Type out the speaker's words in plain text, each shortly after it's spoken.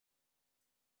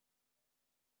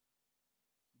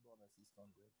least on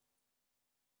grid.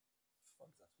 Fuck,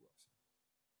 that works.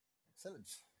 Excellent.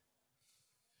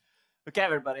 Okay,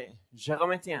 everybody.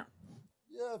 Jérôme Etienne.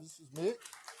 Yeah, this is me.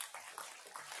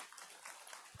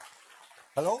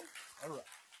 Hello? All right.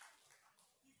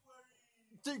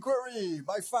 tQuery,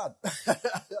 my fan.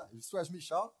 This was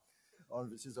Michel.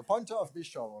 This is the pointer of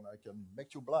Michel, and I can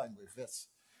make you blind with this.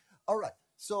 All right.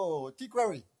 So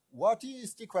tQuery. What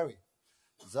is tQuery?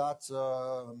 That's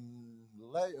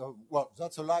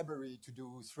that's a library to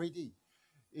do 3D.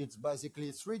 It's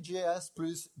basically 3JS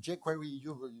plus jQuery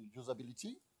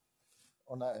usability.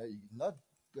 And I'm not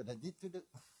gonna need to do.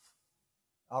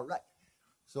 All right.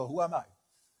 So who am I?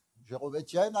 Jérôme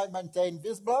Etienne. I maintain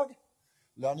this blog,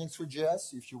 Learning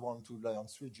 3JS. If you want to learn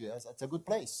 3JS, that's a good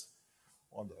place.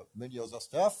 On many other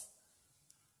stuff.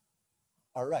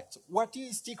 All right. What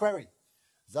is tQuery?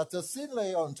 That's a thin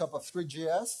layer on top of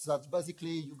 3JS. That's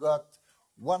basically you got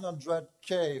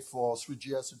 100K for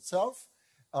 3JS itself,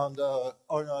 and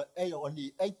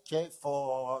only 8K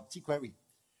for tQuery.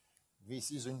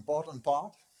 This is an important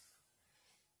part.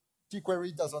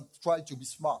 tQuery doesn't try to be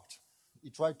smart.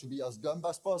 It tries to be as dumb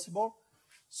as possible.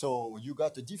 So you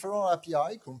got a different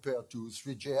API compared to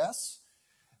 3JS,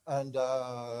 and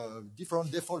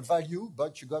different default value,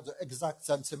 but you got the exact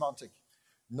same semantic.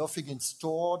 Nothing is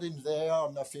stored in there.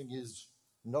 Nothing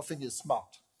is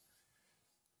smart.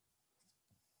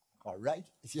 All right,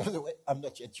 it's the other way. I'm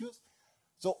not yet used.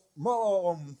 So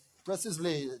more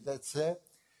precisely, let's say,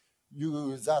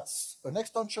 that's an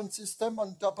extension system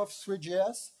on top of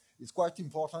 3JS. It's quite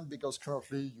important because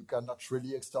currently you cannot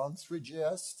really extend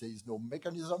 3JS. There is no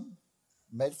mechanism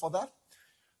made for that.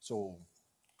 So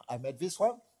I made this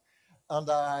one, and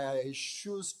I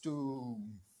choose to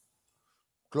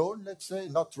clone, let's say,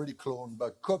 not really clone,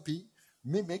 but copy,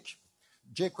 mimic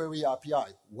jQuery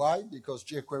API. Why? Because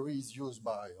jQuery is used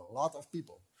by a lot of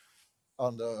people,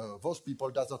 and those people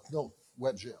doesn't know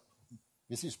WebGL.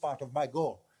 This is part of my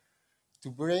goal, to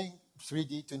bring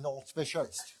 3D to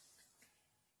non-specialists.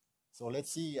 So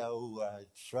let's see how I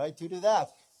try to do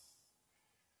that.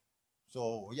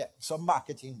 So yeah, some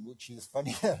marketing, which is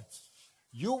funny.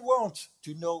 You want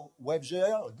to know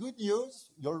WebGL? Good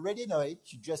news, you already know it.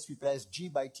 You just replace G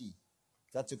by T.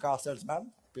 That's a car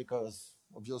salesman, because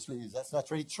obviously that's not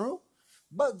really true,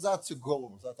 but that's a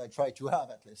goal that I try to have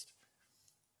at least.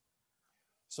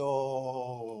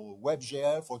 So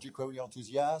WebGL for jQuery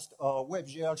enthusiasts, or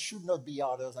WebGL should not be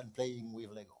harder than playing with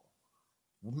Lego.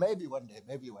 Maybe one day,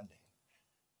 maybe one day.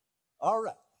 All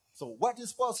right, so what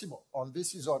is possible? And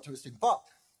this is our interesting part.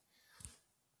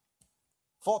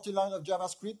 40 lines of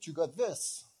JavaScript, you got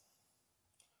this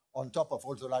on top of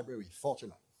all the library, 40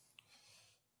 lines.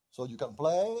 So you can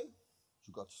play,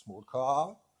 you got a small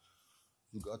car,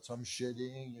 you got some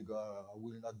shading, I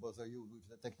will not bother you with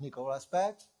the technical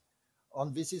aspect.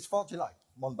 And this is 40 lines.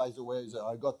 And by the way,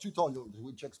 I got tutorials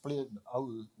which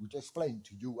explain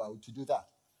to you how to do that.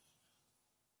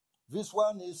 This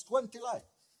one is 20 lines.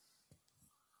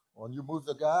 When you move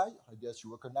the guy, I guess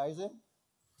you recognize him.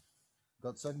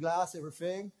 Got sunglasses,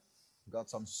 everything. Got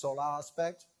some solar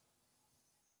aspect.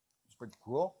 It's pretty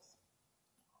cool.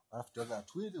 After that,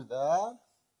 we do that.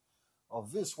 Oh,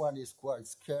 this one is quite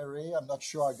scary. I'm not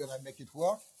sure I'm going to make it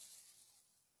work.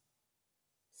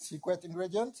 Secret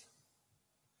ingredient.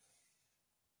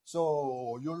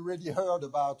 So you already heard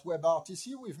about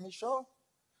WebRTC with Michel.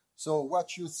 So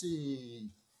what you see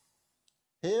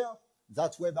here,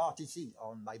 that's WebRTC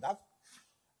on my back.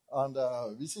 And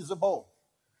this is the ball.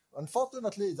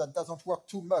 Unfortunately, that doesn't work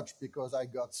too much because I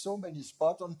got so many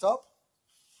spots on top.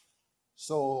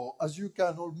 So as you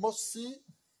can almost see,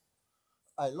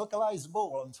 I localize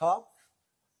ball on top.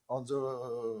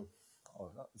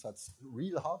 That's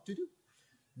real hard to do.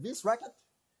 This racket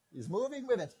is moving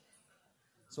with it.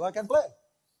 So I can play.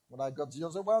 When I got the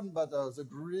other one, but the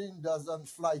green doesn't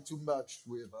fly too much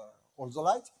with all the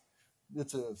light.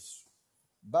 It is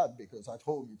bad because at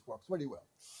home it works really well.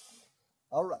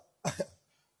 All right.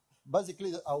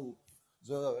 Basically,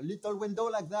 the little window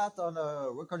like that on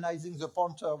recognizing the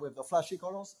pointer with the flashy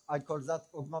colors, I call that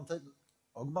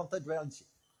augmented reality.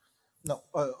 No,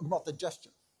 augmented gesture.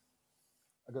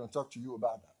 I'm going to talk to you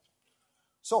about that.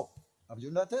 So, have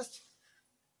you noticed?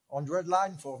 100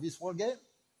 line for this whole game,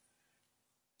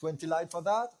 20 line for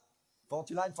that,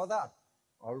 40 line for that.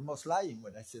 Almost lying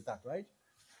when I say that, right?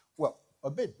 Well, a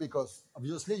bit, because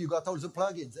obviously you got all the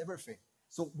plugins, everything.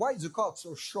 So why is the code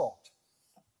so short?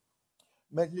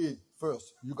 Mainly,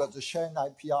 first, you got the chain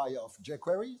API of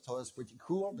jQuery, so that's pretty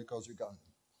cool because you can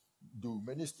do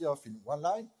many stuff in one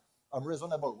line. I'm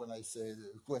reasonable when I say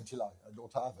 20 line. I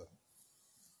don't have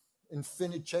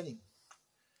infinite chaining.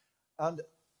 And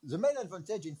the main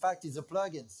advantage, in fact, is the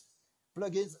plugins.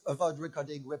 Plugins avoid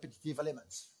recording repetitive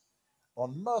elements.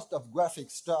 On most of graphic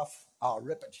stuff are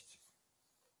repetitive.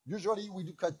 Usually we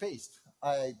do cut paste.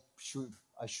 I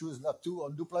choose not to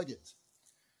undo plugins.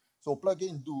 So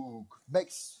plugin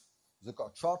makes the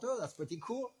code shorter. That's pretty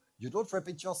cool. You don't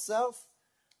repeat yourself.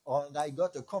 And I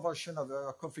got a conversion of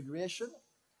a configuration.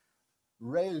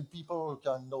 Rail people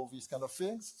can know these kind of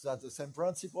things. That's the same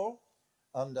principle.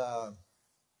 And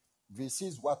this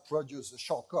is what produces a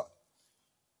shortcut.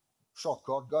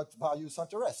 Shortcut got various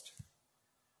interest.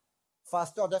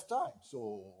 Faster dev time.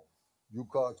 So you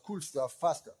got cool stuff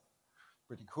faster.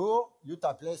 Pretty cool. You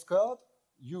type less code.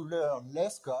 You learn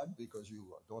less code because you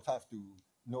don't have to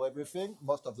know everything.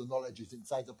 Most of the knowledge is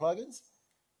inside the plugins.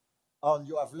 And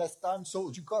you have less time,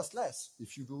 so you cost less.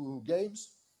 If you do games,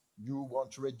 you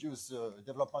want to reduce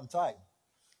development time.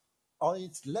 And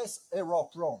it's less error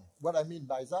prone. What I mean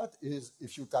by that is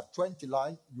if you type 20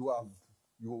 lines,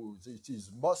 it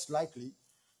is most likely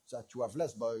that you have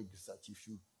less bugs than if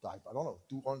you type, I don't know,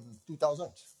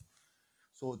 2,000.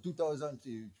 So 2,000,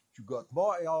 you got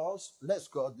more errors, less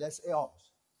code, less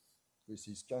errors. This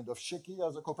is kind of shaky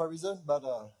as a comparison, but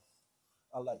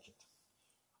I like it.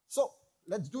 So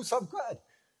let's do some code.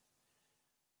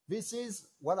 This is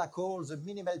what I call the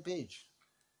minimal page.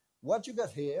 What you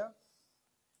got here,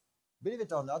 believe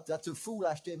it or not, that's a full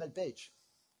HTML page.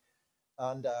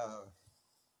 And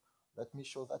let me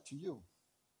show that to you.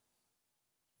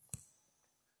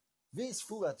 This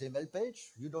full HTML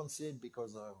page, you don't see it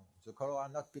because the color are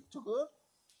not picked too good.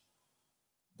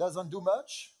 Doesn't do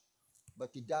much, but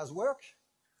it does work.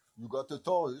 You got a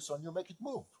torus and you make it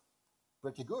move.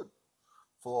 Pretty good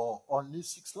for only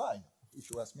 6 lines,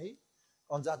 if you ask me.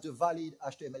 And that's a valid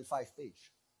HTML5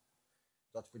 page.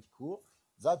 That's pretty cool.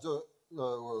 That's a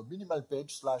minimal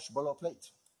page /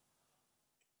 boilerplate.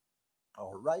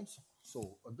 All right,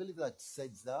 so I believe that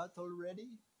says that already.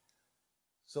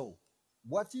 So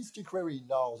what is tQuery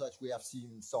now that we have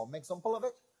seen some example of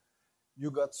it? You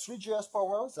got 3JS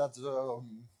power. That's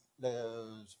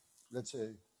let's say,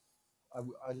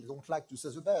 I don't like to say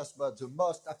the best, but the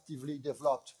most actively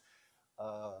developed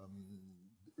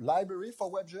library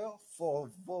for WebGL. For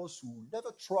those who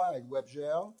never tried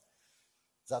WebGL,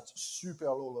 that's super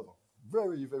low level,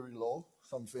 very, very low.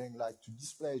 Something like to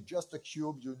display just a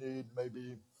cube, you need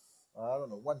maybe, I don't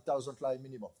know, 1,000 line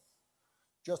minimum.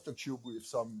 Just a cube with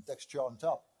some texture on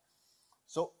top.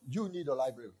 So you need a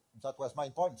library. That was my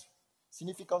point.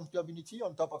 Significant community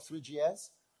on top of 3JS.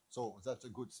 So that's a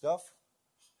good stuff.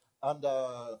 And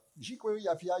jQuery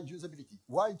API usability.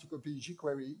 Why to copy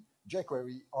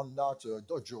jQuery and not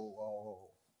Dojo or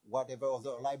whatever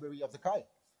other library of the kind?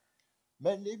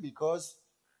 Mainly because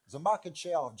the market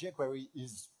share of jQuery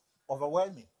is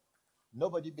overwhelming.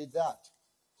 Nobody beat that.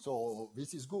 So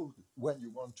this is good when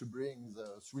you want to bring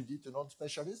the 3D to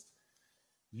non-specialists.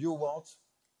 You want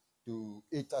to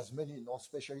hit as many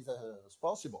non-specialists as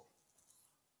possible.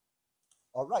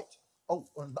 All right. Oh,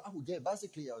 and yeah,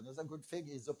 basically another good thing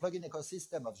is the plugin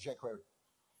ecosystem of jQuery.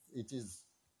 It is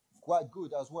quite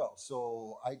good as well.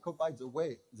 So I combine the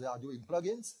way they are doing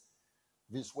plugins.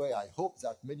 This way, I hope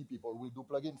that many people will do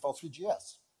plugin for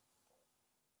 3JS.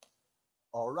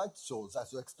 All right, so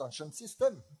that's the extension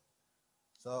system.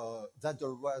 So that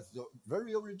was the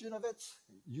very origin of it.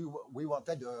 We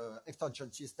wanted an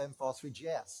extension system for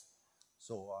 3JS.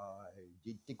 So I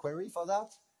did tQuery for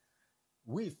that.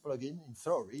 With plugin, in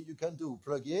theory, you can do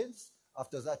plugins.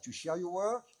 After that, you share your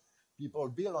work. People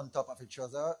build on top of each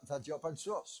other. That's the open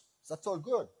source. That's all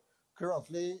good.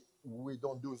 Currently, we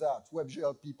don't do that.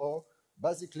 WebGL people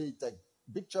basically take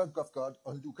big chunk of code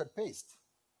and do cut paste,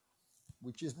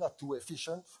 which is not too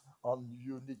efficient, and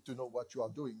you need to know what you are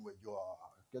doing when you are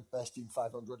cut pasting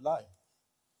 500 lines.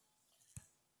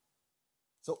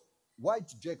 So why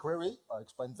jQuery? I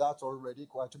explained that already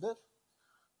quite a bit.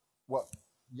 Well,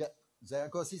 yeah, the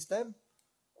ecosystem,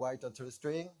 quite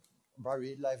interesting,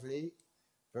 very lively,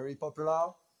 very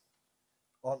popular,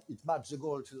 and it matches the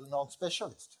goal to the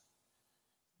non-specialist.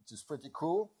 It is pretty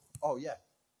cool. Oh yeah,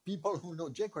 people who know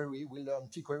jQuery will learn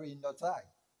tQuery in no time.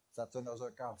 That's another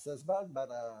car salesman,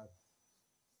 but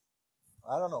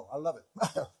I don't know, I love it.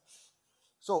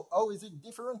 So how is it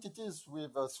different? It is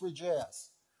with 3JS,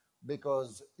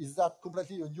 because is that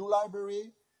completely a new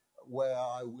library where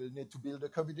I will need to build a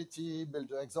community, build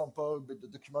an example, build the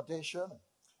documentation?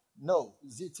 No,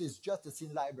 this is just a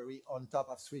thin library on top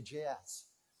of 3JS.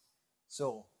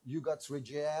 So you got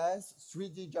 3JS,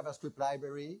 3D JavaScript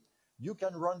library. You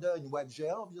can render in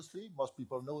WebGL, obviously. Most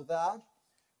people know that.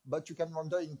 But you can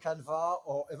render in Canva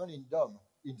or even in DOM.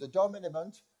 In the DOM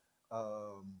element,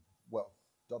 DOM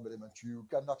element, you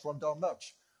cannot render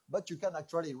much. But you can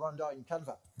actually render in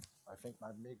Canva. I think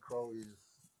my micro is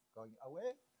going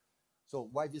away. So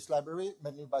why this library?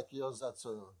 Mainly because that's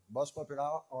most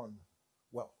popular on,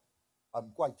 well,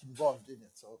 I'm quite involved in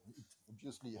it, so it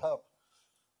obviously helps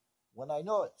when I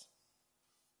know it.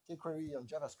 tQuery on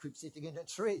JavaScript sitting in a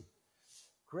tree.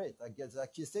 Great, I get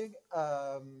that kissing.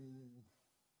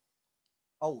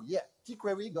 Oh yeah,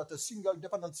 tQuery got a single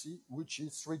dependency, which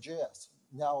is three.js.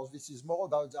 Now this is more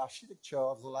about the architecture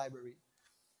of the library.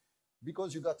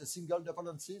 Because you got a single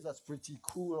dependency, that's pretty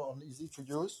cool and easy to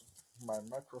use. My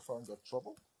microphone got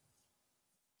trouble.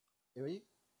 Here.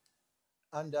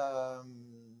 And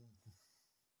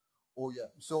oh yeah,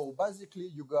 so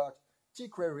basically you got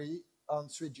tQuery on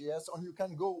three.js, and you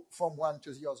can go from one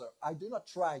to the other. I do not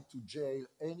try to jail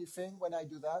anything when I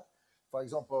do that. For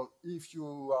example, if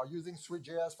you are using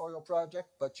three.js for your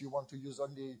project, but you want to use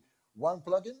only one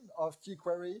plugin of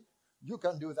tQuery, you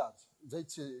can do that.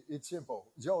 It's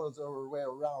simple. The other way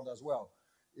around as well.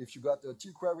 If you got a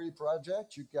tQuery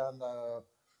project, you can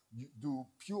do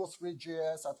pure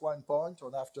three.js at one point,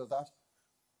 and after that,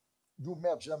 you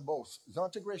merge them both. The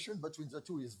integration between the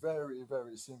two is very,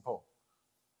 very simple.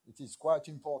 It is quite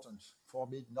important for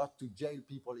me not to jail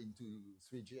people into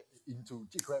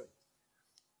tQuery.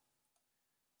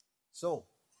 So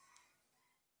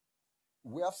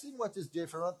we have seen what is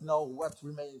different. Now what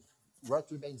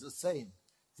remains the same.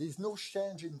 There is no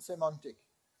change in semantic.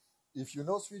 If you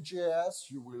know three.js,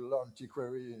 you will learn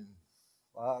tQuery in,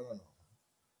 I don't know,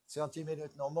 30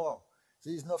 minutes, no more.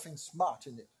 There is nothing smart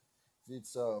in it.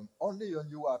 It's only a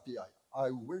new API.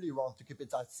 I really want to keep it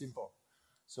that simple.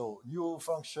 So new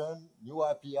function, new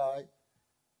API,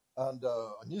 and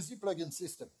an easy plugin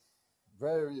system.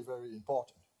 Very, very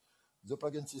important. The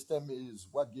plugin system is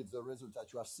what gives the result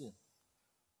that you have seen.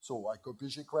 So I copy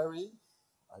jQuery.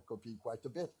 I copy quite a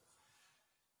bit.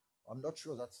 I'm not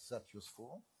sure that's that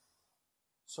useful.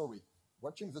 Sorry,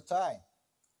 watching the time.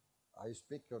 I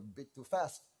speak a bit too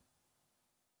fast.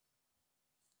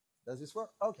 Does this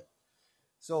work? Okay.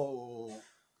 So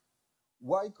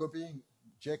why copying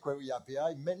jQuery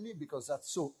API? Mainly because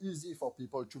that's so easy for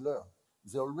people to learn.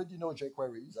 They already know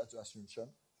jQuery, that's the assumption.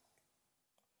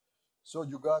 So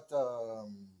you got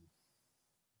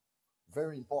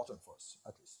very important for us,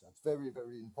 at least. That's very,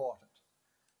 very important.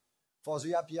 For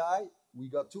the API, we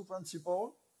got two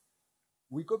principles.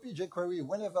 We copy jQuery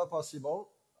whenever possible,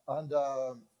 and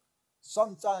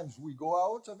sometimes we go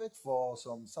out of it for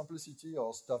some simplicity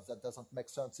or stuff that doesn't make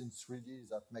sense in 3D,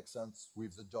 that makes sense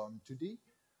with the DOM 2D.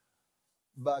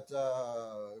 But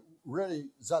really,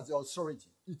 that's the authority.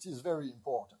 It is very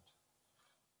important.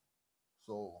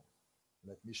 So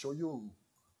let me show you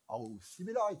how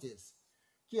similar it is.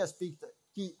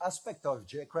 Key aspect of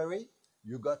jQuery,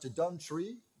 you got a DOM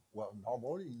tree, well,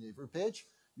 normally in every page.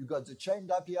 You got the chained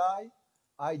API,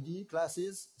 ID,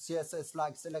 classes,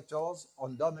 CSS-like selectors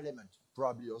on DOM element.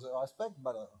 Probably other aspect,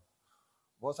 but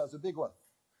was as a big one.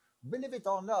 Believe it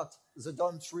or not, the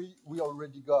DOM tree we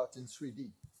already got in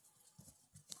 3D.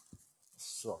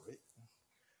 Sorry.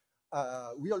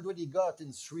 We already got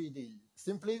in 3D.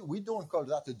 Simply, we don't call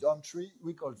that a DOM tree,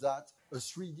 we call that a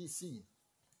 3D scene.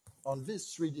 On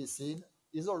this 3D scene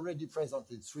is already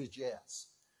present in three.js.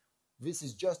 This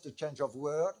is just a change of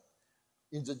word.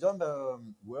 In the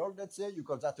DOM world, let's say, you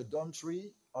call that a DOM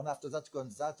tree, and after that, you call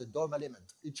that a DOM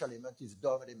element. Each element is a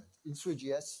DOM element. In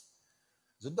three.js,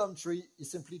 the DOM tree is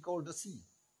simply called a scene.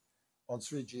 On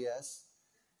three.js,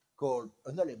 called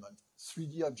an element,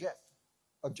 3D object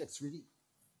 3D.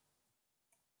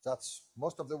 That's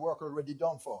most of the work already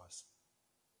done for us.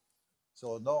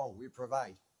 So now we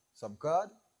provide some code.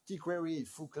 tQuery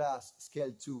full class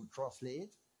scale to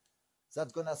translate.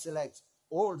 That's gonna select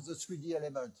all the 3D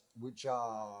elements which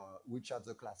are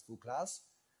the class full class.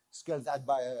 Scale that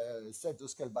by set the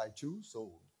scale by 2,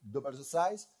 so double the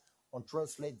size, and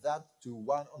translate that to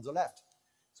 1 on the left.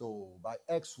 So by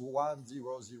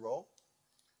x100,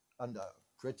 and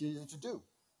pretty easy to do.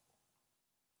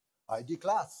 ID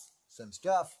class, same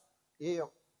stuff. Here,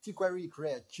 tQuery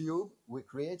create cube, we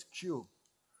create cube.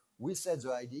 We set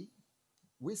the ID,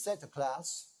 we set a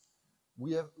class,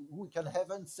 we can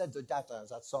even set the data.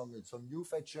 That's some new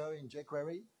feature in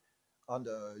jQuery, and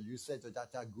you set the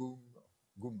data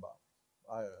Goomba.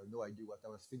 I have no idea what I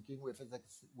was thinking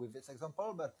with this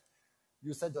example, but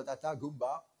you set the data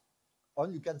Goomba,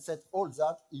 and you can set all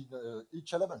that in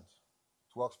each element.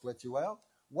 It works pretty well.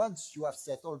 Once you have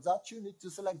set all that, you need to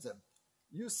select them.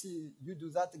 You see, you do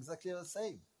that exactly the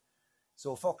same.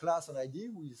 So for class and ID,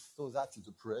 we saw that in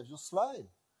the previous slide.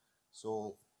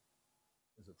 So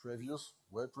the previous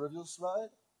slide,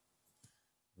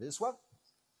 this one,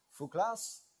 full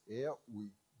class. Here we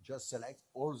just select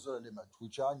all the elements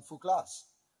which are in full class.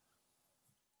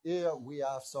 Here we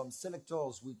have some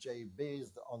selectors which are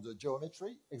based on the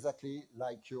geometry, exactly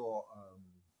like your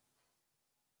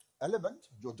element,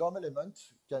 your DOM element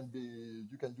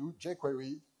you can do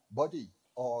jQuery body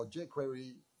or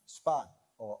jQuery span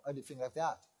or anything like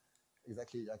that,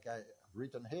 exactly like I have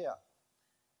written here.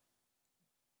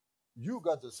 You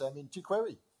got the same in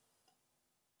tQuery.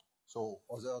 So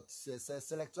other CSS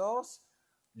selectors,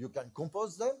 you can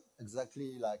compose them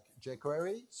exactly like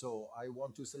jQuery. So I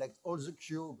want to select all the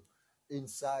cube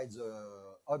inside the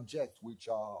object which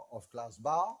are of class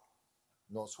bar.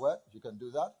 No sweat, you can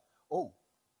do that. Oh,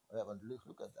 I haven't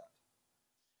look at that.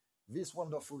 This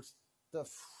wonderful stuff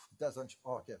doesn't,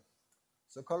 oh, okay.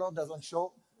 The color doesn't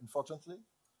show, unfortunately.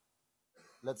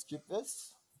 Let's keep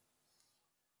this.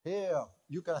 Here,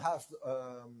 you can have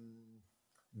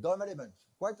DOM element.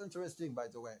 Quite interesting, by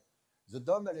the way. The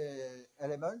DOM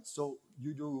element, so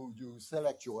you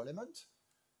select your element,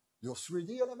 your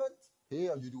 3D element.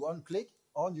 Here, you do one click,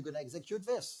 and you're going to execute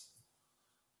this.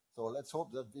 So let's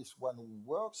hope that this one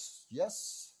works.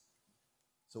 Yes.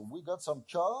 So we got some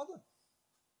code.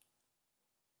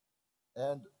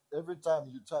 And every time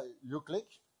you click,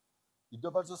 it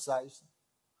doubles the size.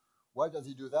 Why does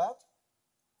he do that?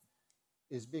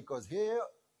 It's because here,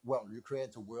 well, you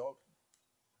create a world.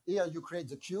 Here you create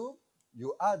the cube.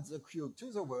 You add the cube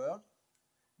to the world.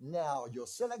 Now you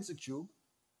select the cube.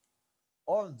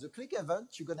 On the click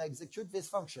event, you're going to execute this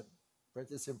function.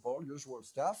 Pretty simple, usual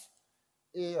stuff.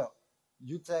 Here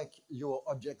you take your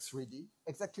object 3D,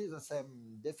 exactly the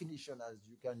same definition as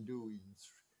you can do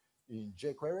in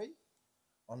jQuery.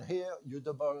 On here, you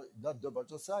not double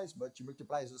the size, but you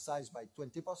multiply the size by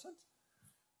 20%.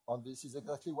 And this is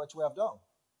exactly what we have done.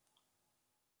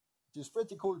 It is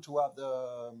pretty cool to have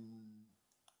the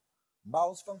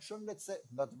mouse function, let's say,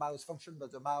 not the mouse function,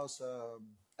 but the mouse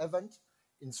event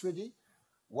in 3D.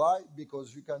 Why?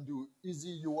 Because you can do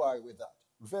easy UI with that.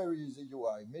 Very easy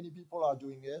UI. Many people are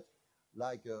doing it,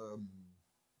 like,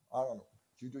 I don't know,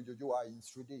 you do your UI in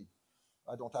 3D.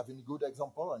 I don't have any good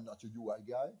example, I'm not a UI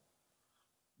guy,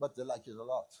 but they like it a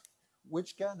lot.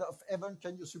 Which kind of event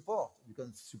can you support? You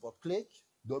can support click,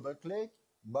 double click,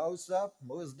 mouse up,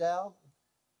 mouse down,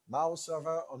 mouse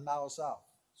over, and mouse out.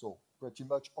 So pretty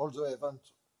much all the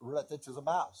events related to the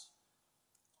mouse.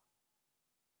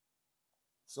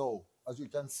 So as you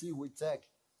can see, we take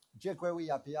jQuery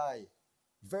API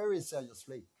very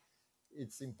seriously.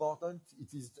 It's important.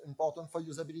 It is important for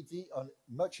usability and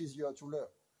much easier to learn.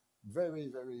 Very,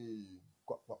 very,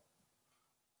 well,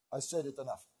 I said it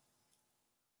enough.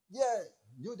 Yeah,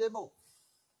 new demo.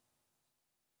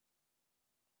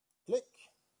 Click.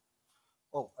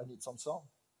 Oh, I need some sound.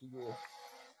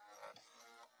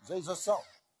 There's a sound.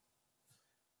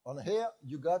 On here,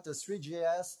 you got a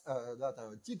 3JS,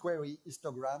 tQuery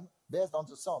histogram based on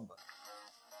the sound.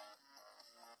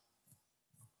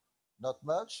 Not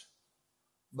much,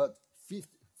 but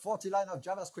 40 lines of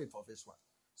JavaScript for this one.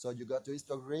 So you got the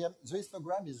histogram. The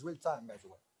histogram is real time, by the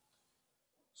way.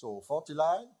 So 40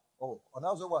 lines. Oh,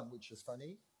 another one which is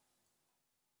funny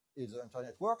is the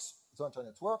internet works. The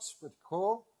internet works, pretty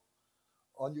cool.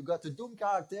 And you got a Doom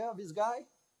character, this guy,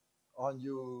 and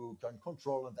you can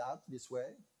control that this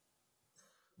way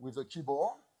with the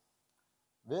keyboard.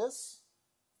 This,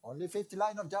 only 50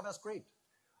 lines of JavaScript.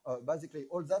 Basically,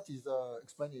 all that is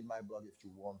explained in my blog if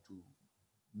you want to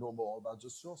know more about the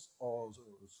source, or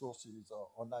the source is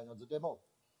online on the demo.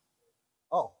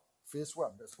 Oh, phase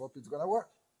one, let's hope it's going to work.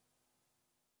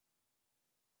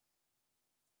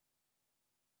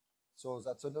 So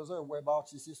that's another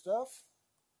WebRTC stuff.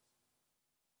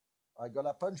 I'm going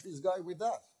to punch this guy with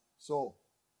that. So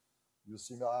you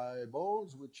see my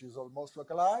eyeballs, which is almost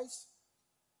localized.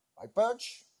 I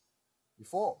punch,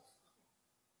 before.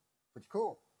 Pretty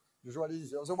cool. Usually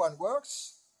the other one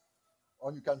works,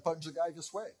 and you can punch the guy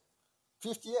this way.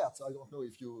 50 Hertz, I don't know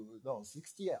if you know,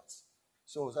 60 Hertz.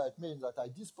 So that means that I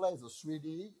display the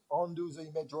 3D, undo the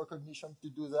image recognition to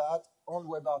do that on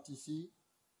WebRTC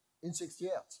in 60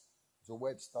 Hertz. The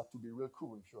web starts to be real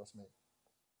cool, if you ask me.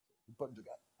 You punch the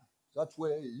guy. That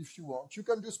way, if you want, you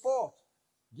can do sport.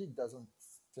 Gig doesn't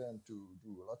tend to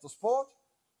do a lot of sport.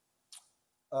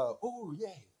 Oh, yeah.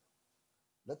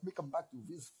 Let me come back to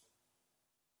this.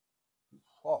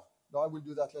 Oh, no, I will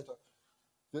do that later.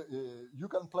 You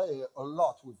can play a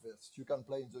lot with this. You can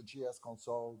play in the JS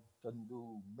console, can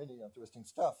do many interesting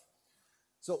stuff.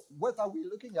 So what are we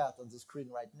looking at on the screen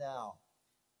right now?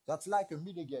 That's like a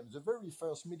minigame. The very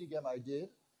first minigame I did,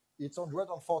 it's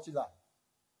 149.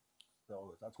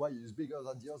 So that's why it's bigger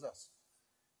than the others.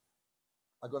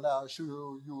 I'm gonna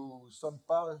show you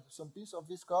some piece of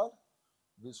this code.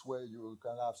 This way you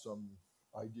can have some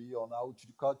idea on how to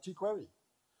code tQuery.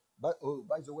 But, oh,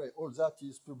 by the way, all that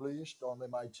is published on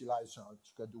MIT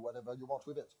license. You can do whatever you want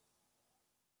with it.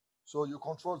 So you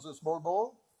control the small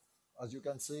ball. As you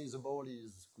can see, the ball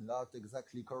is not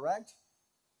exactly correct.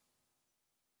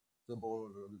 The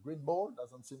green ball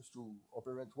doesn't seem to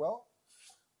operate well.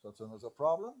 So that's another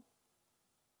problem.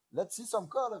 Let's see some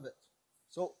code of it.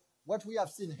 So what we have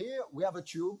seen here, we have a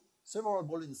tube, several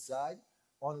balls inside,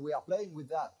 and we are playing with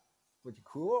that. Pretty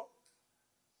cool.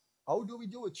 How do we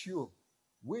do a tube?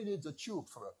 We need the tube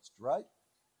first, right?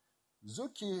 The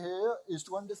key here is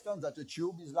to understand that a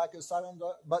tube is like a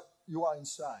cylinder, but you are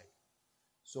inside.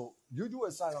 So you do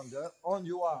a cylinder, and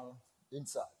you are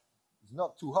inside. It's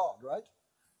not too hard, right?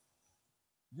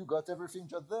 You got everything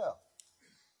just there.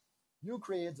 You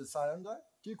create the cylinder,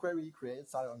 tQuery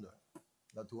creates cylinder.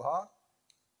 Not too hard.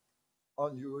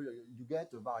 And you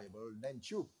get a variable named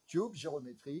tube. Tube,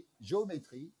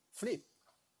 geometry, flip.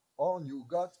 And you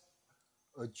got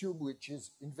a tube which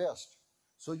is inversed.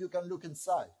 So you can look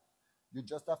inside. You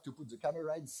just have to put the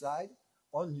camera inside,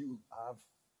 and you have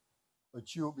a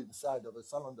tube inside of a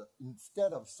cylinder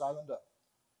instead of cylinder.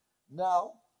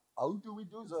 Now, how do we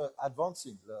do the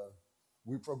advancing?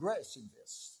 We progress in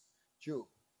this tube.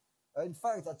 In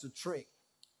fact, that's a trick.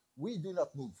 We do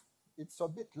not move. It's a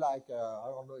bit like, I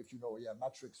don't know if you know,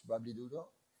 matrix probably do know.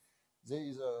 There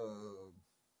is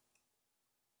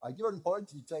a given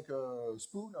point, you take a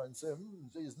spoon and say,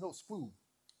 there is no spoon.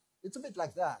 It's a bit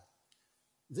like that.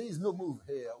 There is no move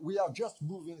here. We are just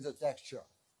moving the texture.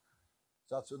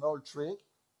 That's an old trick.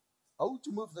 How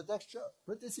to move the texture?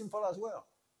 Pretty simple as well.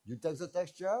 You take the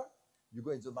texture, you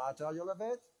go in the material of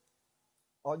it,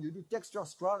 and you do texture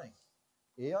scrolling.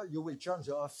 Here, you will change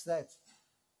the offset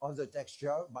on the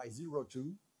texture by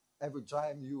 0.2 every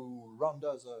time you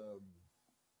render the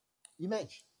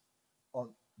image.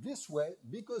 On this way,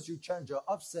 because you change the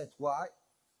offset Y,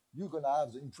 you're going to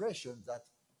have the impression that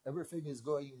everything is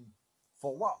going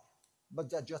forward, but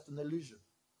that's just an illusion.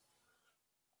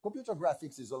 Computer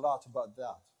graphics is a lot about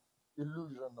that,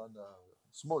 illusion and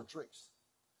small tricks.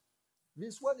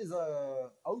 This one is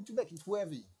how to make it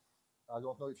wavy. I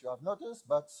don't know if you have noticed,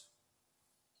 but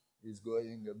it's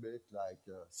going a bit like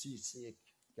seasick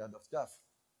kind of stuff.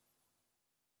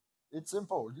 It's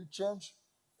simple. You change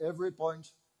every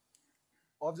point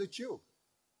of the tube.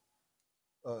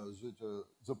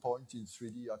 The point in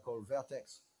 3D are called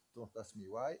vertex. Don't ask me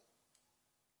why.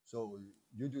 So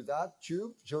you do that,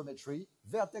 tube, geometry,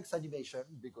 vertex animation,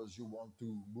 because you want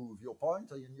to move your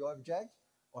point in your object.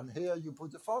 On here, you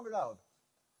put the formula out.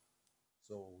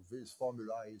 So this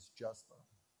formula is just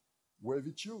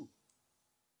wavy tube,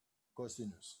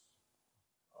 cosinus.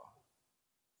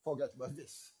 Forget about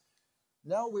this.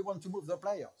 Now we want to move the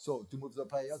player. So to move the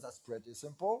player, that's pretty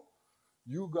simple.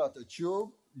 You got a tube,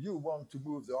 you want to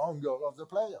move the angle of the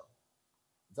player.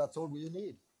 That's all we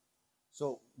need.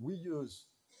 So we use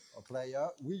a player,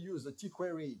 we use the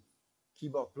tQuery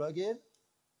keyboard plugin,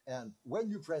 and when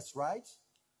you press right,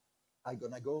 I'm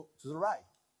gonna go to the right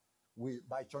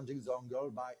by changing the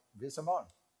angle by this amount.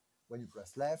 When you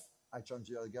press left, I change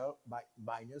the angle by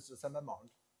minus the same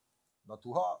amount. Not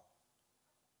too hard.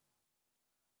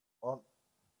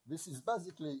 This is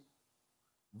basically,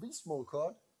 this small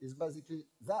code is basically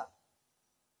that.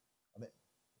 I mean,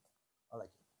 I like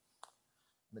it.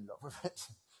 I'm in love with it.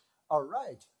 All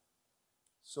right.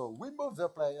 So we move the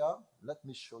player. Let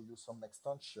me show you some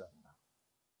extension.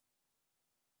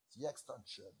 The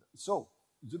extension. So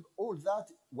all that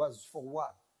was for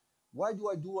what? Why do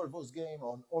I do all those games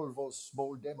on all those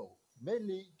small demos?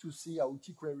 Mainly to see how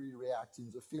tQuery reacts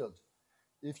in the field.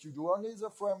 If you do only the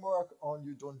framework and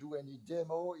you don't do any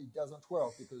demo, it doesn't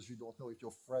work because you don't know if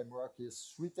your framework is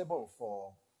suitable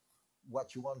for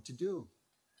what you want to do.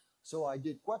 So I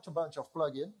did quite a bunch of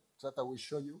plugins that I will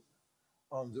show you.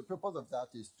 And the purpose of that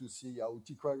is to see how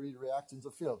tQuery reacts in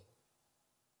the field.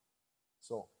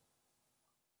 So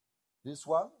this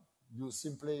one, you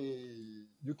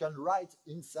can write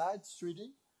inside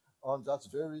 3D, and that's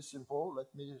very simple.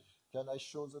 Can I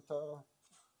show that?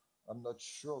 I'm not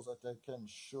sure that I can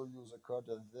show you the code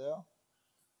there.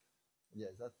 Yeah,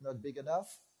 that's not big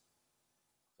enough.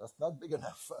 That's not big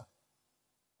enough.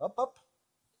 Up.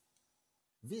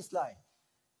 This line,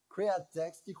 create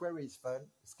text, tQuery is fun,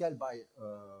 scale by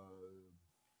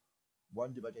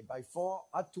 1 divided by 4,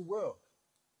 add to word.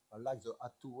 I like the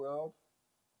add to word.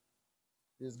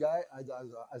 This guy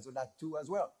has an add to as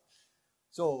well.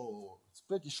 So it's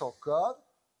pretty short code.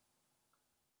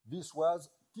 This was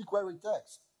tQuery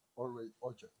text. Already,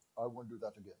 okay, I won't do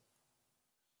that again.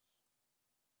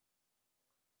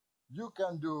 You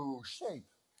can do shape.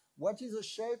 What is a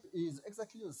shape is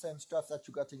exactly the same stuff that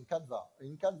you got in Canva.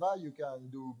 In Canva, you can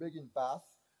do begin path,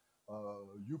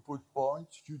 You put point,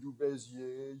 you do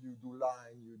Bezier, you do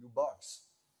line, you do box.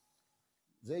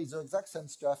 There is the exact same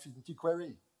stuff in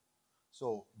tQuery.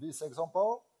 So this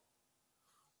example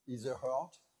is a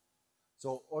heart.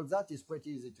 So all that is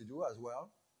pretty easy to do as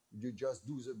well. You just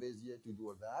do the Bezier to do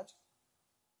all that.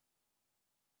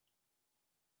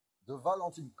 The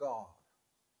Valentine card.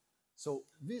 So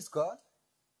this code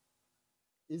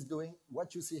is doing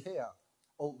what you see here.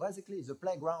 Oh, basically the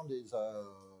playground is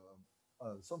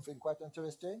something quite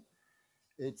interesting.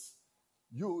 It's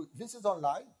this is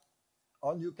online,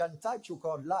 and you can type your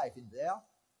code live in there,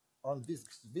 and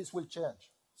this will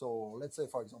change. So let's say,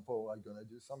 for example, I'm gonna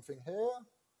do something here.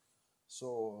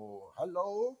 So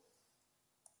hello,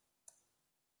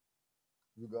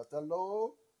 you got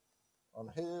hello,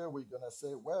 and here we're gonna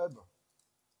say web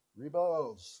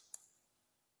rebels.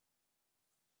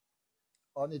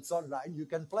 And it's online. You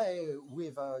can play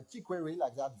with tQuery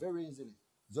like that very easily.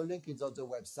 The link is on the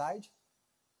website.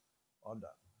 And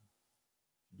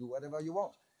do whatever you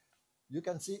want. You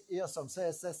can see here some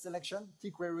CSS selection.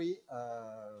 tQuery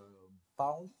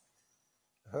pound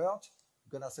heart.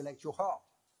 You're gonna select your heart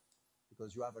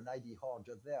because you have an ID heart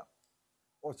just there.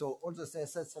 Also, all the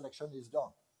CSS selection is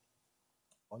done.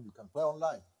 And you can play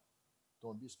online.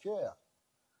 Don't be scared.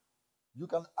 You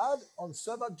can add on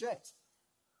sub-object.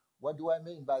 What do I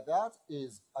mean by that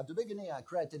is at the beginning I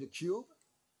created a cube,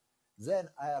 then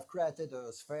I have created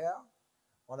a sphere,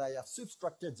 and I have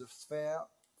subtracted the sphere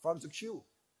from the cube.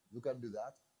 You can do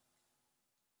that.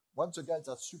 Once again,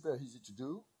 that's super easy to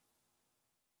do.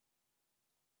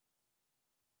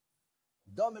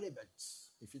 DOM elements.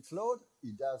 If it's load,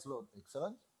 it does load.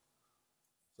 Excellent.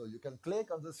 So you can click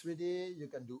on the 3D, you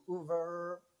can do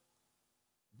hover.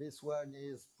 This one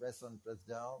is press on, press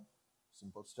down.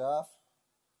 Simple stuff.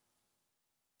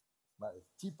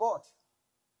 Teapot,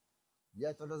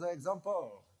 yet another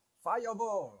example.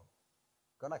 Fireball,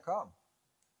 gonna come.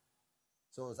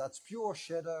 So that's pure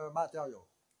shader material.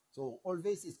 So all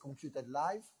this is computed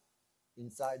live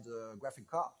inside the graphic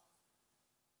card.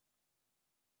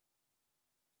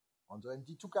 On the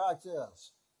MD2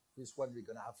 characters, this one we're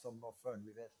gonna have some more fun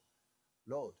with it.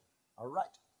 Load, all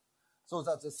right. So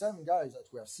that's the same guys that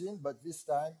we have seen, but this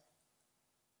time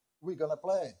we're gonna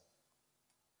play.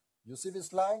 You see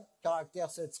this line, character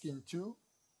set skin 2.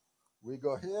 We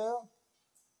go here.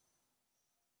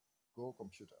 Go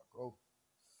computer, go.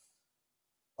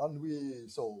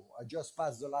 And so I just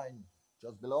passed the line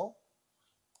just below.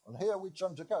 And here we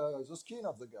change the skin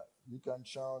of the guy. You can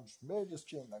change maybe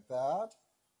skin like that.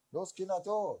 No skin at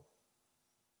all.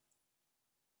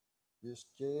 This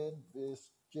skin,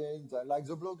 I like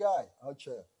the blue guy.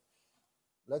 Okay.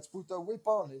 Let's put a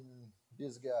weapon in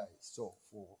this guy. So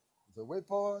for the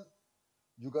weapon,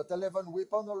 you got 11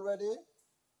 weapons already.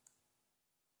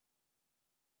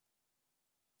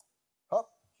 Hop,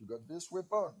 you got this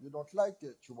weapon. You don't like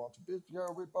it. You want a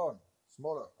bigger weapon.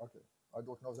 Smaller. Okay, I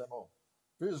don't know them all.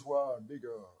 This one, bigger.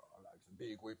 I like the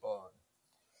big weapon.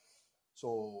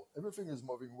 So everything is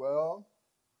moving well.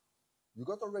 You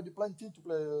got already plenty to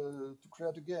play to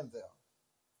create a game there.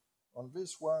 On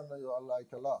this one, I like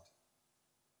a lot.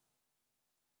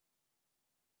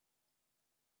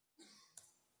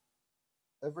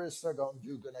 Every second,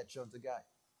 you're gonna change the guy.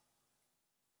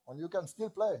 And you can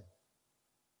still play.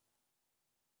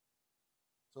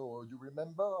 So you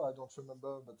remember? I don't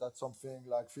remember, but that's something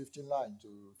like 50 lines to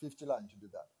do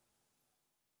that.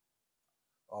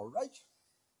 All right.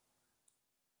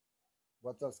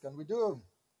 What else can we do?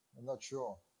 I'm not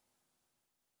sure.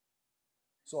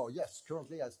 So yes,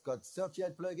 currently I've got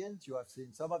 38 plugins. You have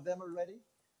seen some of them already.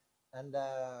 And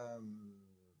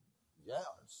yeah,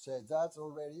 I said that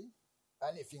already.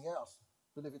 Anything else?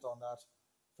 Believe it or not,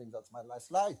 I think that's my last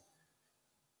slide.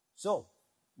 So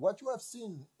what you have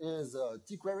seen is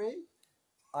tQuery.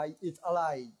 It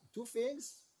allows two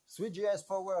things, 3JS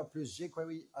power plus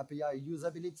jQuery API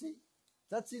usability.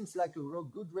 That seems like a real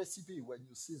good recipe when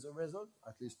you see the result,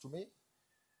 at least to me,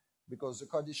 because the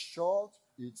code is short.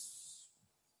 It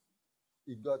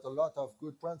got a lot of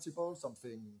good principles,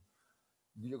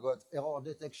 you got error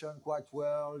detection quite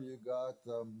well, you got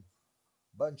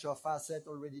bunch of assets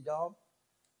already down,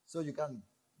 so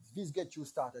this gets you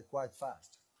started quite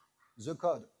fast. The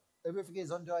code, everything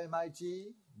is under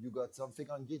MIT, you got something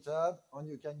on GitHub, and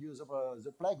you can use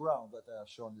the playground that I have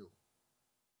shown you.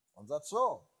 And that's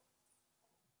all.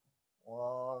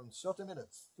 30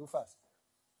 minutes, too fast.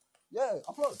 Yeah,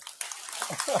 upload.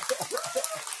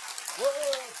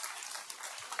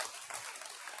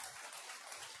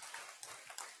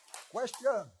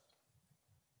 Question.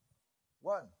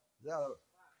 1, 0.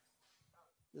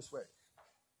 This way.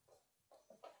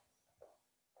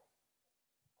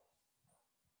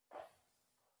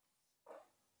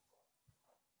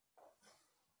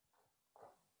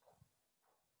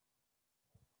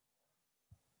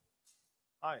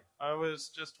 Hi, I was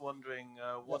just wondering,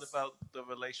 what Yes. about the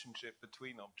relationship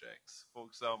between objects? For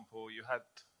example, you had,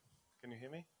 can you hear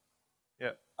me?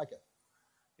 Yeah, Okay.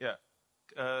 yeah.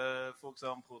 For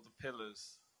example, the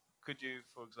pillars. Could you,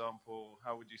 for example,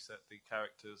 how would you set the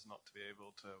characters not to be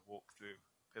able to walk through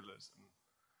pillars?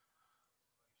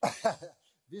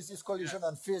 This is collision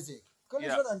and physics.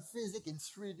 Collision and physics in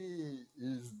 3D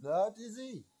is not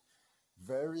easy.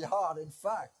 Very hard, in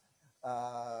fact.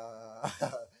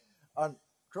 And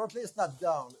currently it's not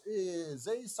down.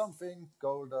 There is something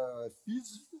called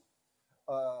Fizz,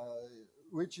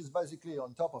 which is basically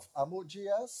on top of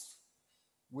ammo.js,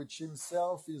 which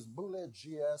himself is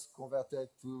bullet.js converted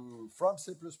from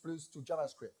C++ to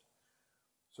JavaScript.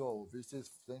 So this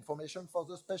is the information for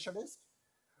the specialist.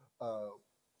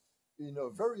 In a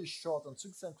very short and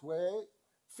succinct way,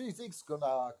 physics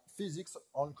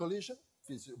on collision,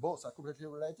 both are completely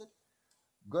related,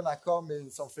 gonna come in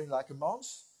something like a month.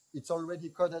 It's already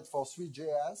coded for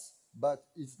 3.js, but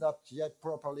it's not yet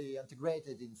properly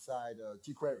integrated inside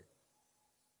tQuery.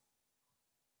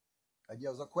 Any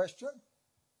other question?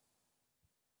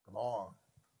 Come on.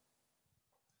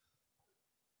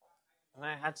 And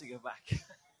I had to go back.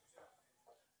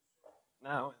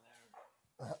 Now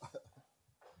and there.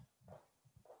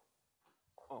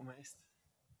 Almost.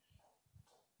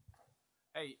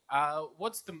 Hey,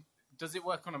 does it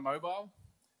work on a mobile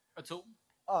at all?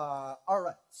 All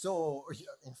right. So,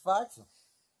 in fact,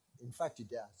 it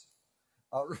does.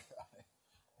 All right.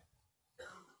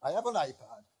 I have an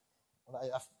iPad, and I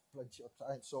have plenty of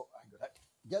time, so I'm gonna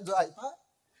get the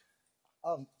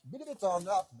iPad. Believe it or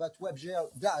not, but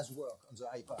WebGL does work on the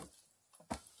iPad.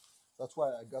 That's why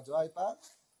I got the iPad.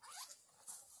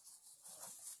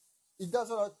 It does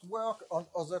not work on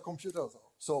other computers,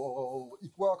 so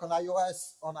it works on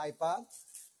iOS, on iPad.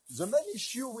 The main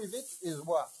issue with it is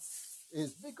what?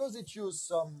 Is because it uses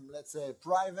some, let's say,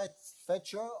 private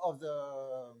feature of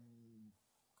the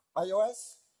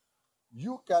iOS,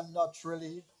 you cannot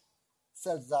really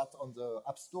sell that on the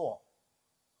App Store.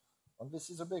 And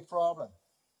this is a big problem.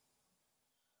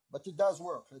 But it does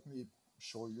work. Let me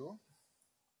show you.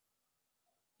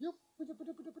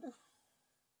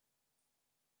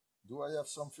 Do I have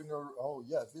something? Oh,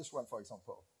 yeah, this one, for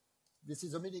example. This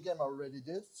is a mini game I already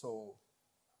did, so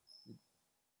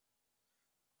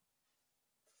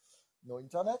no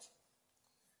internet.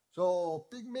 So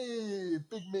ping me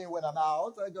when I'm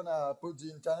out. I'm gonna put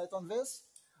the internet on this,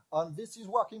 and this is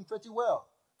working pretty well.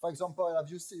 For example, have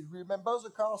you seen? Remember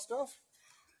the car stuff?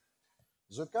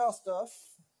 The car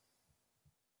stuff.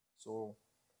 So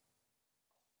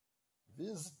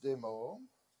this demo,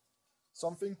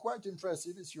 something quite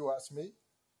impressive, if you ask me.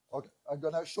 Okay, I'm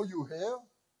gonna show you here,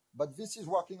 but this is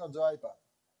working on the iPad.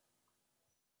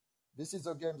 This is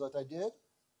a game that I did,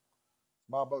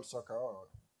 marble soccer,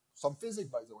 some physics,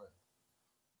 by the way.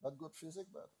 Not good physics,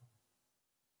 but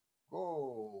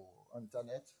go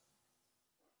internet.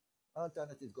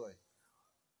 Internet is going.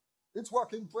 It's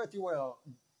working pretty well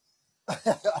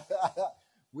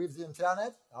with the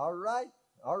internet. All right,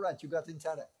 you got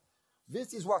internet.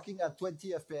 This is working at 20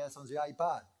 FPS on the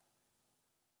iPad.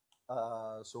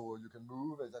 So you can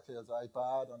move exactly as the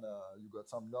iPad, and you got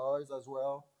some noise as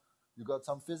well. You got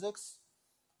some physics,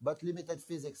 but limited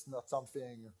physics,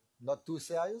 not too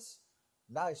serious.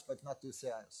 Nice, but not too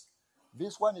serious.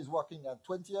 This one is working at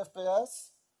 20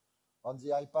 FPS on the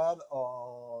iPad.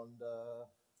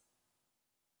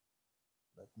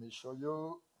 Let me show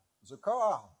you the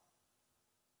car.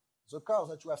 The car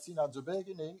that you have seen at the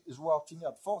beginning is working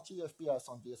at 40 FPS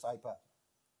on this iPad.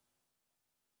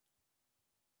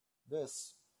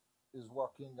 This is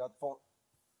working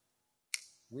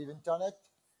with internet.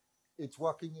 It's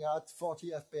working at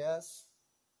 40 FPS.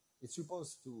 It's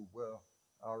supposed to work.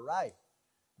 All right.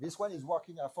 This one is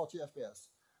working at 40 FPS.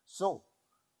 So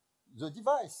the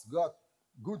device got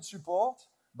good support,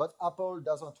 but Apple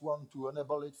doesn't want to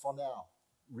enable it for now.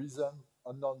 Reason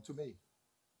unknown to me.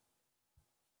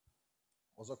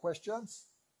 Other questions?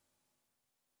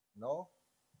 No?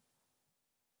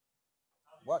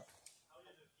 What?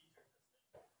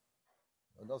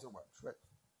 Another one. Right.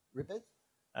 Repeat?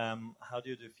 How do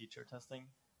you do feature testing?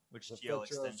 Which The GL feature,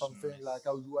 extension something is... like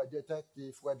how do I detect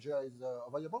if WebGL is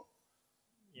available?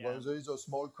 Yeah. Well, there is a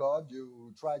small code.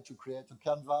 You try to create a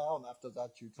Canva, and after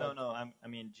that you try. No, I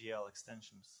mean GL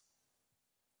extensions.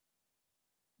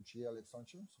 GL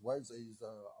extensions. Well, there is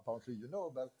apparently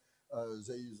but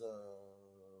there is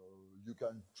you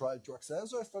can try to access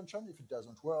the extension. If it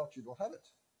doesn't work, you don't have it.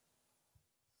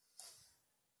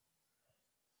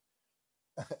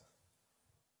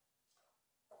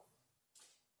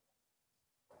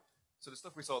 So the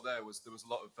stuff we saw there was a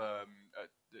lot of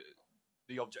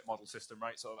the object model system,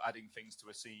 right? Sort of adding things to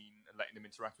a scene and letting them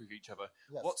interact with each other.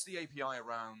 Yes. What's the API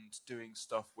around doing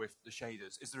stuff with the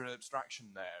shaders? Is there an abstraction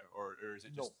there, or is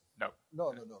it just no?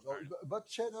 No. But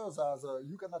shaders, as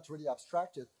you cannot really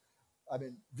abstract it. I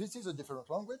mean, this is a different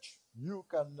language. You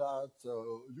cannot,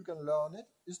 you can learn it.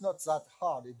 It's not that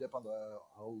hard. It depends on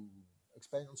how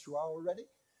experienced you are already.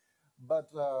 But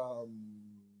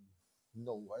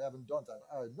no, I haven't done that.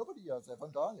 Nobody has ever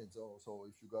done it. So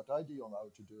if you got idea on how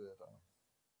to do it,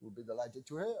 we'll be delighted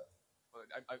to hear. Well,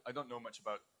 I don't know much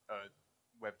about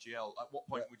WebGL. At what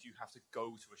point would you have to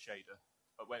go to a shader?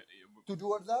 To do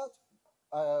all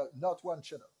that, not one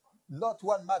shader, not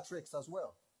one matrix as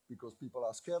well, because people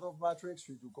are scared of matrix.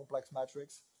 We do complex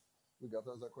matrix. We got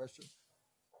other questions.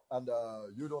 And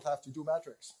you don't have to do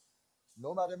matrix.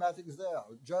 No mathematics there,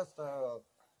 just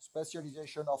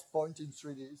specialization of point in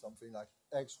 3D, something like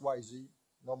X, Y, Z,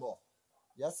 no more.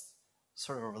 Yes?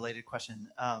 Sort of a related question.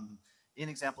 In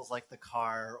examples like the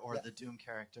car or the Doom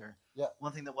character,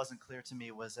 one thing that wasn't clear to me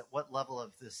was at what level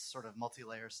of this sort of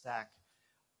multi-layer stack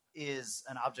is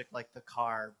an object like the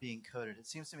car being coded? It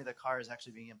seems to me the car is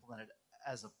actually being implemented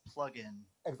as a plugin.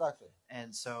 Exactly.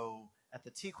 And so at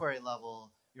the tQuery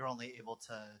level, you're only able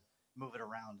to move it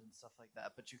around and stuff like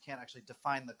that, but you can't actually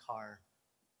define the car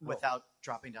without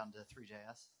dropping down to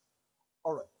 3JS.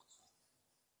 All right.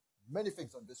 Many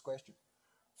things on this question.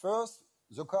 First,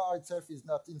 the car itself is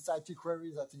not inside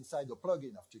tQuery, that's inside the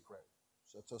plugin of tQuery.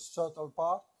 So it's a subtle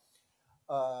part.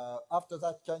 After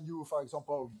that, can you, for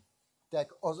example, take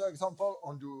other example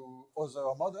and do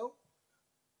other model?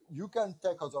 You can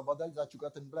take other models that you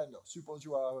got in Blender. Suppose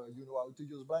you know how to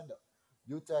use Blender.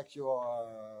 You take your,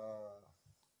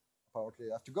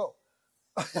 apparently I have to go.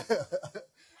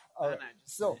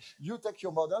 So you take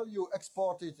your model, you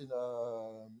export it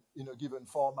in a given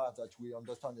format that we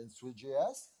understand in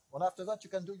 3JS, and after that you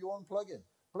can do your own plugin.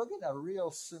 Plugins are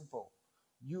real simple.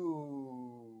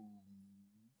 You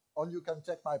can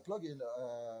take my plugin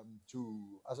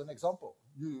as an example.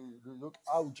 You look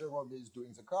how Jérôme is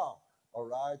doing the car. All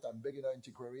right, I'm beginner in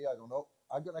tQuery, I don't know.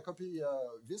 I'm going to copy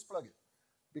this plugin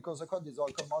because the code is all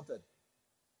commented.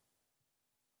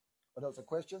 Another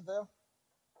question there?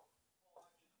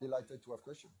 Delighted to have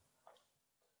question.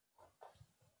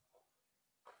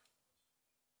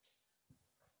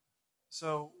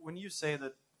 So when you say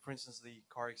that, for instance, the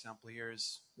car example here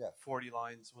is 40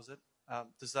 lines, was it?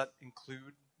 Does that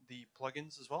include the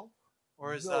plugins as well?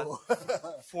 Or is that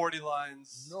 40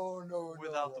 lines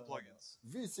without the plugins?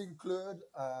 This include,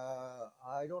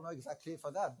 I don't know exactly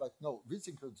for that, but no, this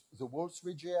includes the whole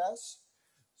 3JS,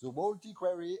 the whole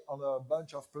tQuery on a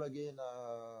bunch of plugins,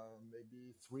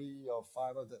 maybe 3 or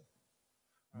 5 of them.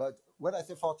 Right. But when I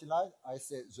say 40 lines, I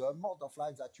say the amount of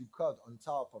lines that you code on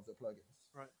top of the plugins.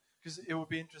 Right. Because it would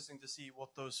be interesting to see what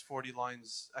those 40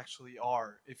 lines actually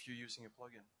are if you're using a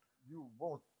plugin. You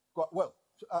won't, well,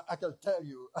 I can tell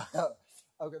you,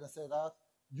 I'm going to say that.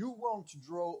 You want to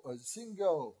draw a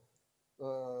single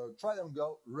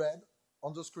triangle red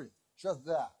on the screen, just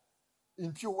that.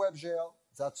 In pure WebGL,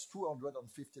 that's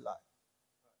 250 lines.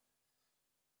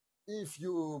 If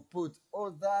you put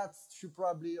all that, you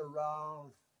probably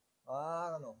around, I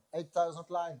don't know, 8,000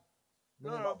 lines.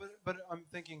 No, but I'm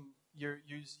thinking you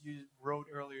wrote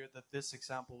earlier that this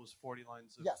example was 40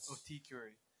 lines of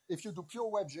tQuery. If you do pure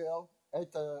WebGL,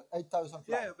 8,000 lines.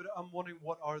 Yeah, but I'm wondering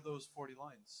what are those 40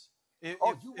 lines? You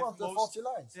want the 40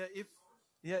 lines?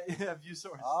 Yeah, view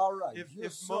source. All right.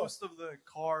 If most of the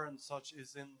car and such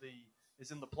is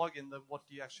in the plugin, then what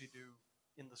do you actually do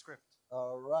in the script?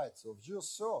 All right. So view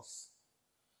source.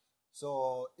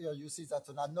 So here you see that's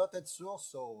an annotated source,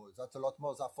 so that's a lot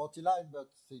more than 40 lines, but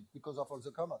because of all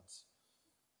the comments.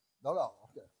 No,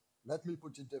 okay. Let me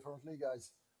put it differently,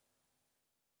 guys.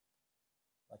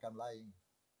 Like I'm lying.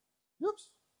 Oops.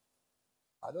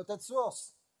 Annotated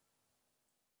source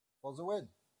for the win.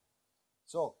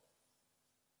 So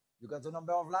you got the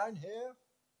number of lines here.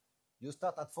 You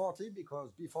start at 40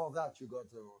 because before that you got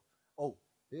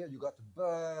here you got a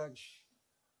bunch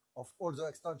of all the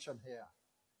extension here.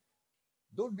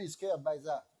 Don't be scared by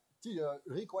that.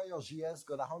 Require.js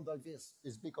gonna handle this.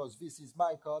 It's because this is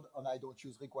my code and I don't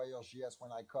use Require.js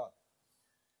when I code.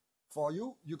 For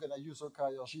you, you're gonna use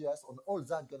Require.js and all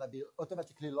that gonna be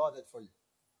automatically loaded for you.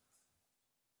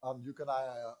 And you can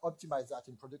optimize that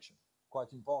in production.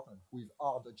 Quite important with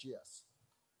r.js.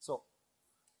 So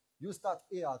you start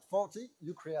here at 40,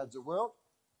 you create the world.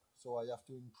 So I have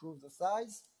to improve the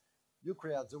size. You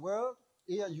create the world.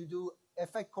 Here you do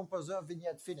effect composer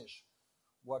vignette finish.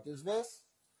 What is this?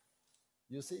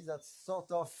 You see that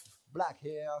sort of black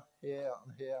here, here,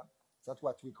 and here. That's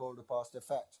what we call the past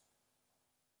effect.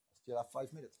 I still have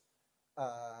 5 minutes.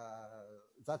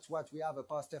 That's what we have, a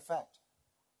post effect.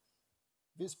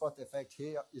 This post effect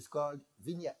here is called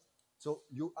vignette. So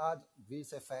you add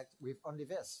this effect with only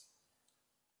this.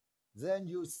 Then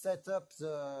you set up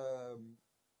the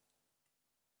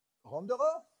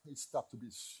renderer. It starts to be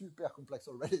super complex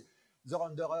already. The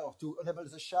renderer to enable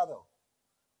the shadow.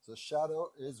 The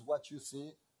shadow is what you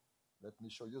see. Let me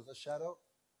show you the shadow.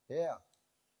 Here.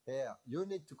 You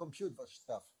need to compute the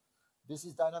stuff. This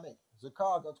is dynamic. The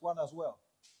car got one as well.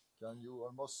 Can you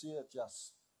almost see it?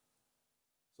 Yes.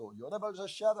 So you enable the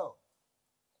shadow.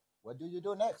 What do you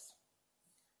do next?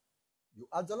 You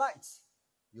add the lights.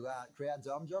 You create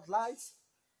the ambient lights.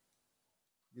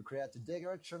 You create the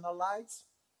directional lights.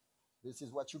 This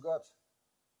is what you got.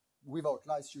 Without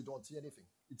lights, you don't see anything.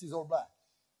 It is all black.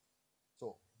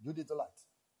 So you did the lights.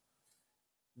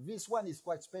 This one is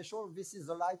quite special. This is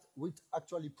the light which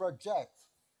actually projects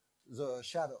the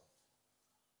shadow.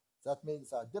 That means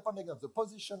that depending on the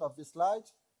position of this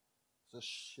light, the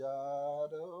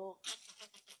shadow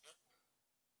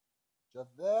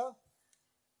just there,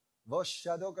 the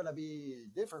shadow gonna be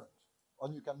different.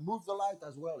 And you can move the light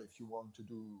as well if you want to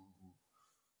do.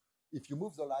 If you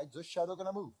move the light, the shadow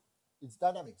gonna move. It's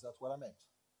dynamic, that's what I meant.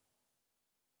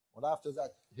 And after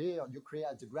that, here you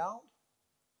create the ground,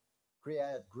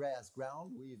 create grass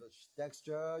ground with a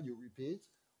texture, you repeat.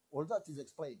 All that is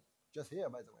explained, just here,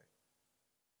 by the way.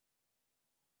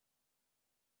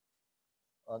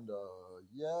 And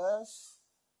yes,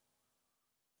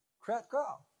 create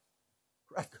car.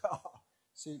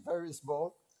 See, very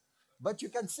small, but you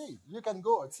can see, you can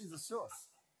go and see the source.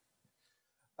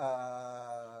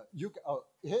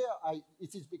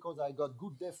 It is because I got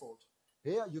good default.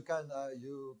 Here you can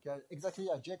exactly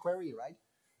a jQuery, right?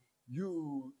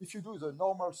 If you do the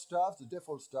normal stuff, the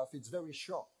default stuff, it's very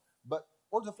short, but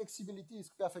all the flexibility is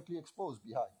perfectly exposed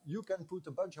behind. You can put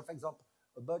a bunch of examples,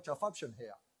 a bunch of options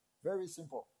here. Very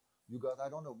simple. You got, I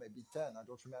don't know, maybe 10, I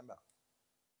don't remember.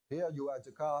 Here you add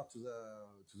the car to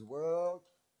the world,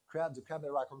 create the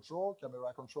camera control.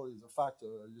 Camera control is the fact,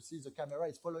 you see the camera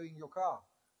is following your car.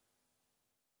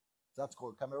 That's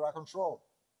called camera control.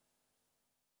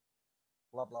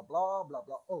 Blah, blah, blah, blah,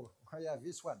 blah. Oh, yeah,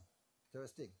 this one.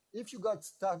 Interesting. If you got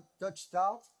touch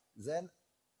start, then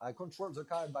I control the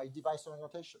car by device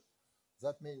orientation.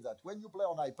 That means that when you play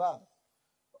on iPad,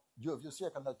 you see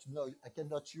I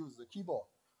cannot use the keyboard.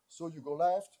 So you go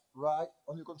left, right,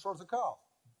 and you control the car.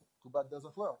 Too bad it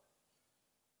doesn't work.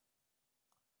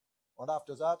 And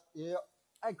after that, here,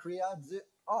 I create the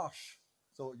arch.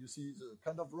 So you see the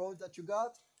kind of road that you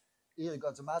got. Here you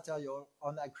got the material,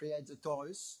 and I create the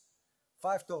torus,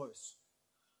 5 torus.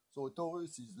 So a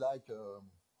torus is like a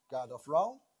kind of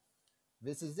round.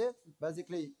 This is it.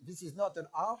 Basically, this is not an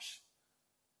arch.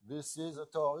 This is a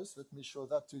torus. Let me show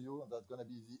that to you, and that's going to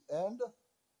be the end.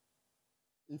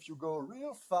 If you go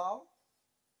real far,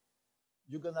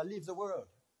 you're going to leave the world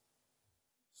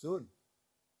soon.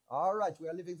 All right, we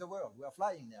are leaving the world. We are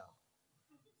flying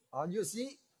now. And you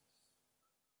see,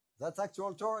 that's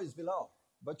actual torus below.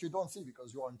 But you don't see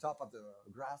because you're on top of the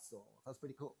grass, so that's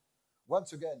pretty cool.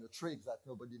 Once again, a trick that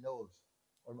nobody knows,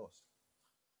 almost.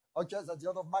 Okay, that's the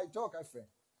end of my talk, I think.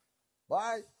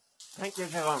 Bye. Thank you,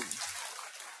 Jérôme.